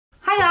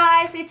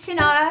guys, it's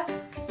Shino.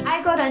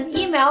 I got an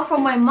email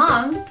from my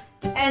mom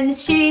and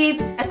she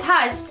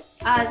attached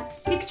a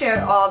picture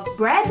of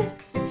bread.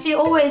 She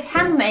always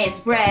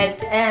handmakes breads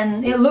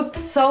and it looked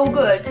so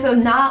good. So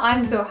now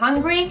I'm so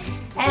hungry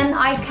and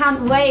I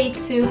can't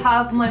wait to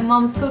have my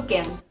mom's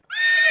cooking.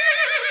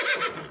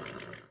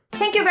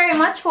 Thank you very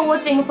much for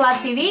watching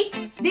Flat TV.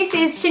 This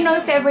is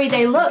Shino's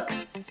Everyday Look.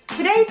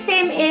 Today's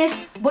theme is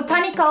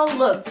Botanical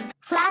Look.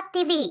 Flat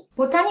TV.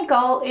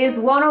 Botanical is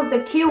one of the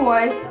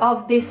keywords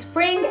of this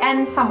spring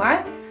and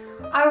summer.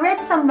 I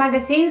read some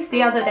magazines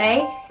the other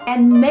day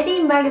and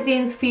many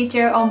magazines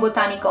feature on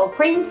botanical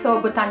prints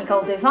or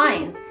botanical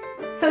designs.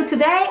 So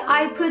today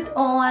I put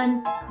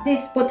on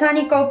this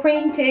botanical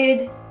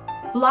printed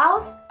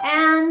blouse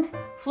and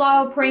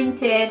flower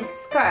printed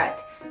skirt.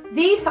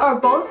 These are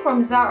both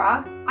from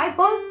Zara. I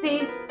bought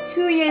these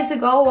 2 years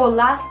ago or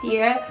last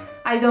year,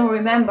 I don't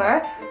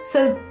remember.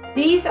 So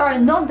these are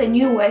not the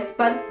newest,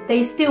 but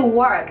they still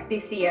work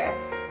this year.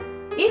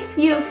 If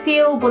you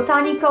feel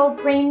botanical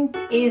print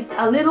is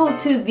a little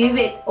too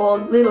vivid or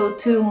a little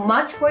too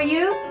much for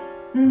you,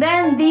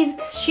 then these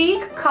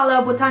chic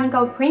color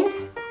botanical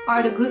prints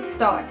are the good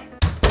start.